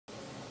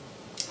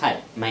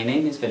Hi, my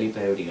name is Felipe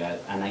De Brigard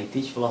and I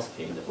teach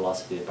philosophy in the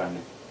philosophy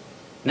department.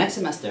 Next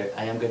semester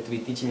I am going to be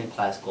teaching a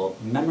class called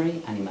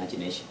Memory and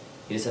Imagination.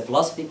 It is a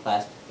philosophy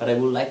class, but I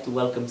would like to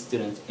welcome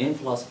students in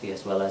philosophy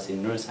as well as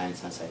in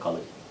neuroscience and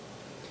psychology.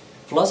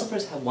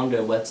 Philosophers have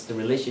wondered what's the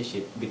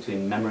relationship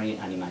between memory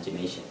and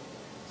imagination.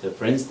 So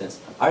for instance,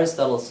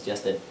 Aristotle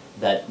suggested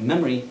that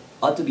memory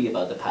ought to be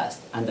about the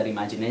past and that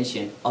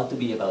imagination ought to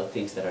be about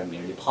things that are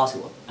merely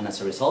possible. And as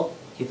a result,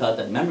 he thought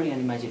that memory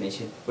and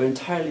imagination were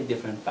entirely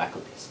different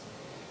faculties.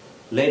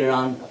 Later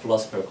on, a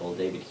philosopher called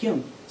David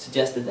Hume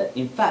suggested that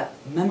in fact,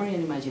 memory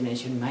and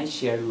imagination might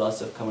share lots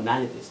of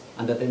commonalities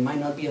and that there might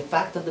not be a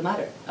fact of the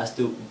matter as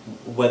to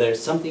whether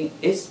something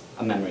is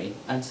a memory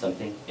and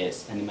something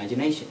is an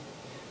imagination.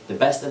 The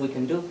best that we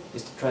can do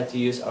is to try to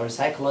use our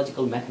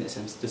psychological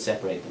mechanisms to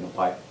separate them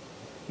apart.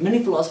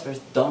 Many philosophers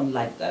don't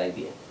like that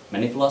idea.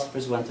 Many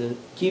philosophers want to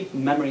keep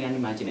memory and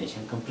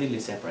imagination completely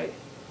separated.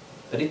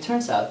 But it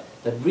turns out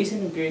that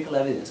recent empirical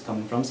evidence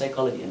coming from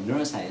psychology and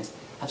neuroscience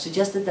have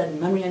suggested that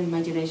memory and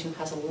imagination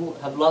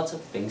have lots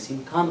of things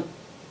in common.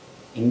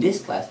 In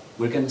this class,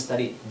 we're going to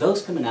study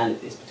those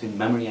commonalities between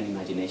memory and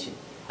imagination.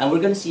 And we're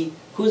going to see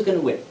who's going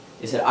to win.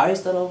 Is it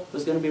Aristotle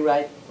who's going to be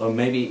right, or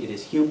maybe it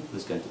is Hume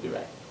who's going to be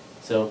right?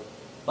 So,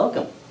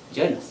 welcome,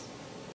 join us.